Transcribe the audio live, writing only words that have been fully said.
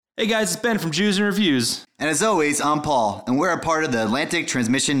Hey guys, it's Ben from Jews and Reviews. And as always, I'm Paul, and we're a part of the Atlantic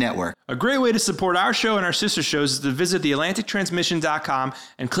Transmission Network. A great way to support our show and our sister shows is to visit theatlantictransmission.com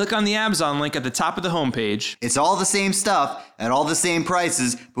and click on the Amazon link at the top of the homepage. It's all the same stuff at all the same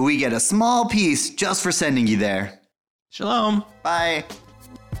prices, but we get a small piece just for sending you there. Shalom. Bye.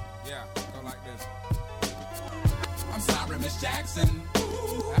 Yeah, go like this. I'm sorry, Miss Jackson.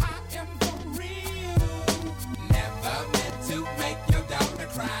 Ooh, I am for real. Never meant to make your daughter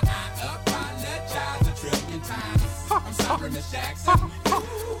cry. I apologize a trillion times. I'm sorry, Miss Jackson.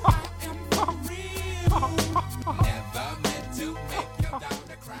 Ooh, I am for real. Never meant to make your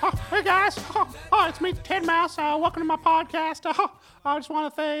daughter cry. Hey guys, it's me, Ted Mouse. Welcome to my podcast. I just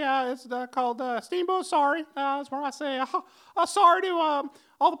want to say it's called Steamboat. Sorry. That's where I say sorry to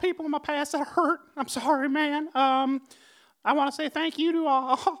all the people in my past that hurt. I'm sorry, man. I want to say thank you to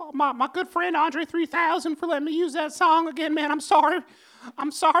my good friend Andre 3000 for letting me use that song again, man. I'm sorry.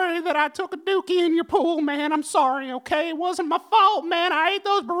 I'm sorry that I took a dookie in your pool, man. I'm sorry, okay? It wasn't my fault, man. I ate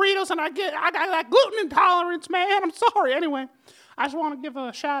those burritos and I got that gluten intolerance, man. I'm sorry. Anyway, I just want to give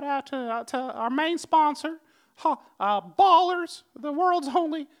a shout out to our main sponsor, Ballers, the world's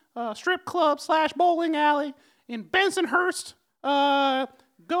only strip club / bowling alley in Bensonhurst.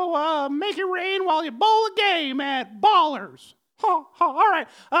 Go make it rain while you bowl a game at Ballers. All right.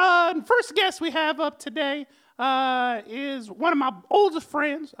 First guest we have up today is one of my oldest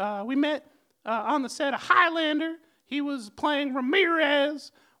friends. We met on the set of Highlander. He was playing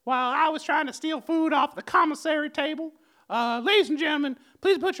Ramirez while I was trying to steal food off the commissary table. Ladies and gentlemen,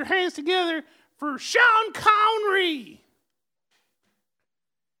 please put your hands together for Sean Connery.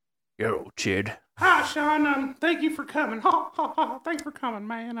 Yo, Chid. Hi, Sean. Thank you for coming. Thanks for coming,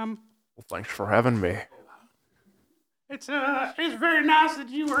 man. Well, thanks for having me. It's very nice that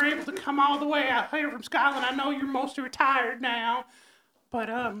you were able to come all the way out here from Scotland. I know you're mostly retired now, but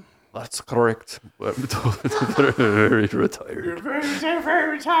That's correct. I'm very retired. you're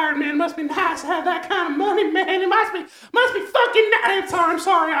very retired, man. It must be nice to have that kind of money, man. It must be fucking nice. I'm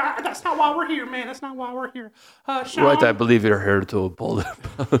sorry. That's not why we're here, man. That's not why we're here. Sean. Right, I believe you're here to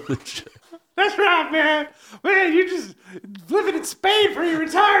apologize. That's right, man. Man, you're just living in Spain for your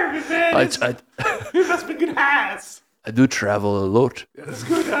retirement, man. You must be good ass. I do travel a lot. That's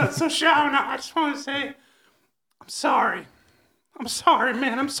good. So, Sean, I just want to say, I'm sorry. I'm sorry,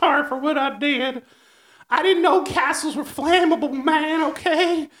 man. I'm sorry for what I did. I didn't know castles were flammable, man,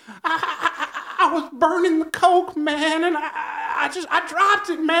 okay? I was burning the coke, man, and I dropped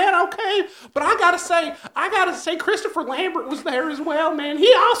it, man, okay? But I gotta say Christopher Lambert was there as well, man.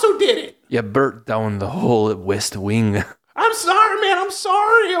 He also did it. You burnt down the whole West Wing. I'm sorry, man. I'm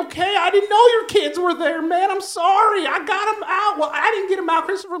sorry, okay? I didn't know your kids were there, man. I'm sorry. I got them out. Well, I didn't get them out.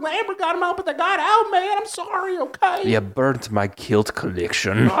 Christopher Lambert got them out, but they got out, man. I'm sorry, okay? You burnt my kilt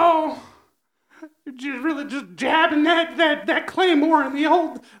collection. Oh, you're really just jabbing that claymore in the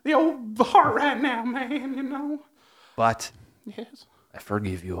old heart right now, man, you know? But Yes. I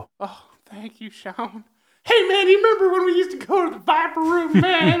forgive you. Oh, thank you, Sean. Hey, man, you remember when we used to go to the Viper Room,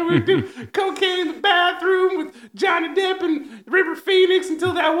 man? We'd do cocaine in the bathroom with Johnny Depp and River Phoenix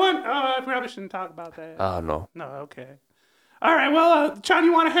until that one... Oh, I probably shouldn't talk about that. No. No, okay. All right, well, Sean,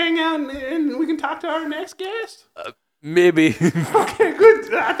 you want to hang out and we can talk to our next guest? Maybe. Okay, good.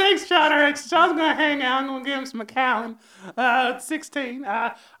 Thanks, Sean. All right, so Sean's going to hang out. I'm going to give him some Macallan. 16.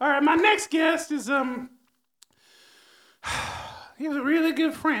 All right, my next guest is... He was a really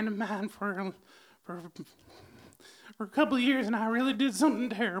good friend of mine for a couple of years, and I really did something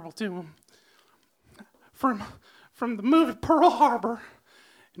terrible to him. From the movie Pearl Harbor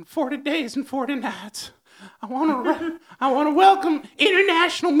in 40 Days and 40 Nights, I want to welcome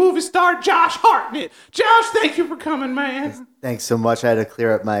international movie star Josh Hartnett. Josh, thank you for coming, man. Thanks so much. I had to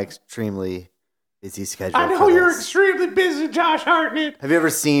clear up my extremely busy schedule. I know you're extremely busy, Josh Hartnett. Have you ever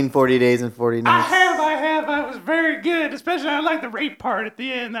seen 40 Days and 40 Nights? I have. That was very good. Especially, I like the rape part at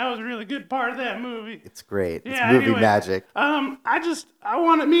the end. That was a really good part of that movie. It's great. Yeah, it's movie anyway, magic.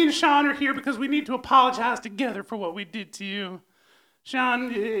 Me and Sean are here because we need to apologize together for what we did to you.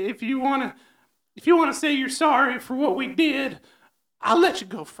 Sean, if you want to say you're sorry for what we did, I'll let you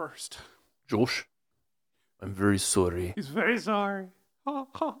go first. Josh, I'm very sorry He's very sorry.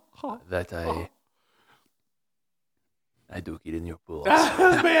 that I do get in your balls.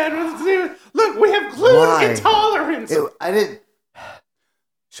 Man, look, we have gluten intolerance. I didn't...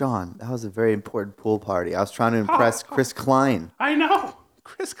 Sean, that was a very important pool party. I was trying to impress Chris Klein. I know.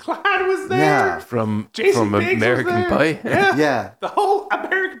 Chris Klein was there. Yeah. From Jason Biggs American was there. Pie? Yeah. The whole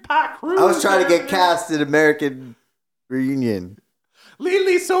American Pie crew. I was trying to there, get cast in American Reunion.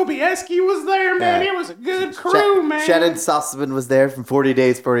 Lily Sobieski was there, man. Yeah. It was a good crew, man. Shannon Sossaman was there from 40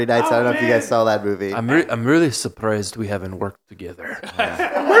 Days, 40 Nights. I don't know if you guys saw that movie. I'm really surprised we haven't worked together.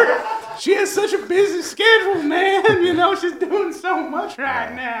 She has such a busy schedule, man. You know, she's doing so much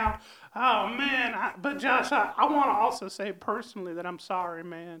right now. Oh, man. But Josh, I want to also say personally that I'm sorry,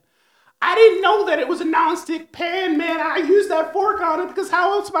 man. I didn't know that it was a nonstick pan, man. I used that fork on it because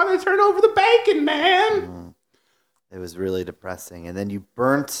how else am I going to turn over the bacon, man? It was really depressing. And then you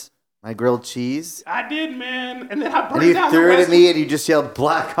burnt my grilled cheese. I did, man. And then I burned And you down threw the it at me and you just yelled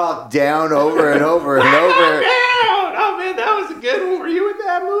Black Hawk Down over and over and over. Oh, man, that was a good one. Were you in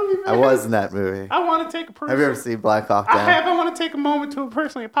that movie, man? I was in that movie. I want to take a Have you ever seen Black Hawk Down? I have. I want to take a moment to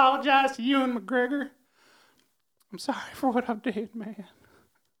personally apologize to you and McGregor. I'm sorry for what I did, man.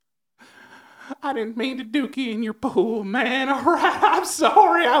 I didn't mean to dookie in your pool, man. All right, I'm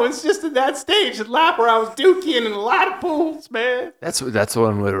sorry. I was just in that stage in life where I was dookieing in a lot of pools, man. That's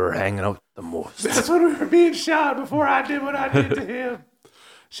when we were hanging out the most. That's when we were being shot before I did what I did to him.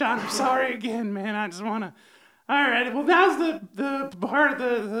 Sean, I'm sorry again, man. I just want to... All right, well, now's the part of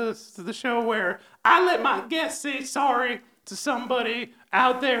the show where I let my guests say sorry to somebody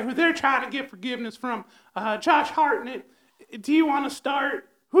out there who they're trying to get forgiveness from. Josh Hartnett, do you want to start?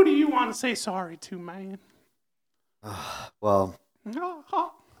 Who do you want to say sorry to, man? Well, I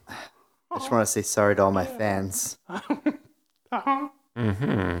just want to say sorry to all my fans. Uh-huh.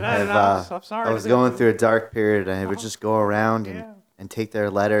 Mm-hmm. I'm sorry. I was going through a dark period, and I would just go around and take their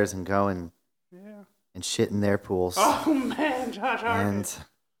letters and go and shit in their pools. Oh, man, Josh Hartnett. And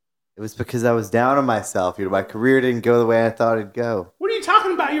it was because I was down on myself. You know, my career didn't go the way I thought it'd go. What are you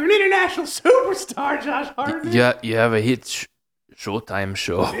talking about? You're an international superstar, Josh Hartnett. Yeah, you have a hit Showtime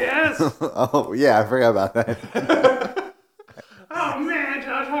show. Yes. Oh, yeah, I forgot about that. Oh, man,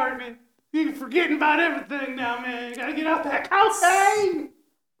 Josh Hartnett. You're forgetting about everything now, man. You gotta get out that cocaine.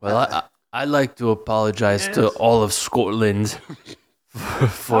 Well, I'd like to apologize to all of Scotland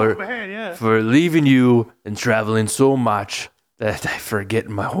for leaving you and traveling so much that I forget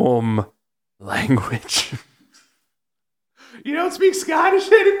my home language. You don't speak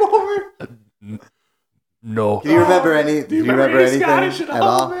Scottish anymore? No. Do you remember any? Do you remember anything Scottish at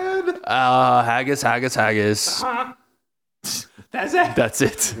all? man? Haggis. Uh-huh. That's it. That's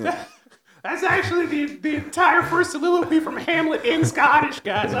it. That's actually the entire first soliloquy from Hamlet in Scottish,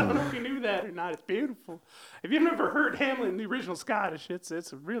 guys. I don't know if you knew that or not. It's beautiful. If you've never heard Hamlet in the original Scottish, it's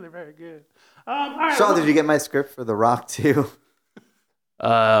really very good. All right, Sean, did you get my script for The Rock too?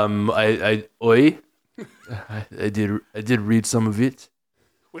 I did read some of it.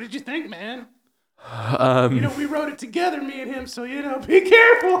 What did you think, man? We wrote it together, me and him, so, be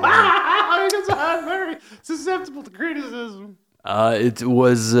careful. Because I'm very susceptible to criticism. It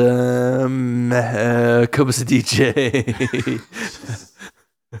was Cubs DJ.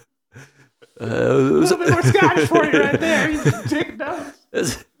 A little bit more Scottish for you right there. You can take notes.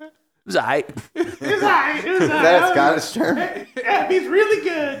 It was aight. It was aight. Is that a Scottish term? Yeah, he's really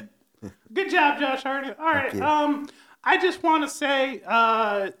good. Good job, Josh Hartnett. All right. I just want to say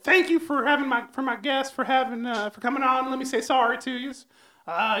thank you for my guests for coming on. Let me say sorry to you.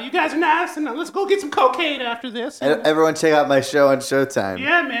 You guys are nice, and let's go get some cocaine after this. Everyone check out my show on Showtime.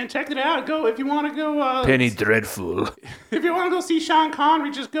 Yeah, man, check it out. Go if you want to go. Penny Dreadful. If you want to go see Sean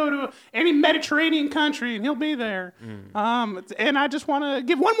Connery, just go to any Mediterranean country, and he'll be there. And I just want to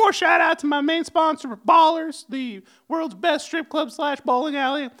give one more shout out to my main sponsor, Ballers, the world's best strip club / bowling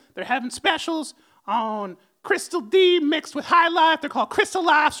alley. They're having specials on Crystal D mixed with High Life. They're called Crystal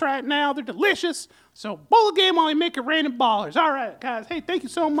Lives right now. They're delicious. So bowl a game while you make it rain in ballers. All right, guys. Hey, thank you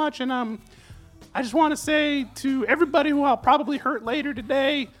so much. And I just want to say to everybody who I'll probably hurt later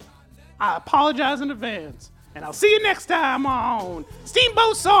today, I apologize in advance. And I'll see you next time on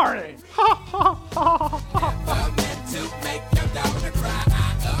Steamboat Sorry. Ha, ha, ha, ha. Never meant to make your daughter cry.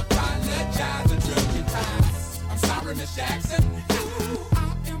 I apologize a trillion times. I'm sorry, Miss Jackson.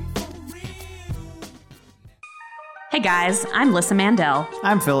 I am for real. Hey guys, I'm Lissa Mandel,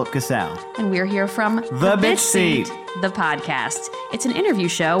 I'm Philip Cassell. and we're here from The Bitch Seat, the podcast. It's an interview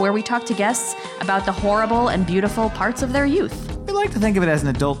show where we talk to guests about the horrible and beautiful parts of their youth. We like to think of it as an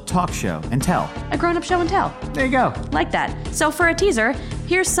adult talk show and tell. A grown-up show and tell. There you go. Like that. So for a teaser,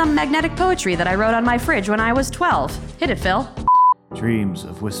 here's some magnetic poetry that I wrote on my fridge when I was 12. Hit it, Phil. Dreams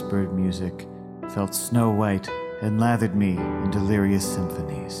of whispered music felt snow white and lathered me in delirious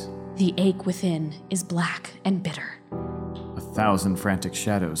symphonies. The ache within is black and bitter. 1,000 frantic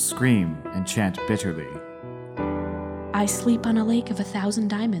shadows scream and chant bitterly. I sleep on a lake of 1,000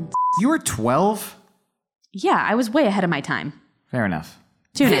 diamonds. You were 12? Yeah, I was way ahead of my time. Fair enough.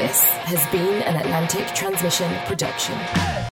 Tune in. This has been an Atlantic Transmission production.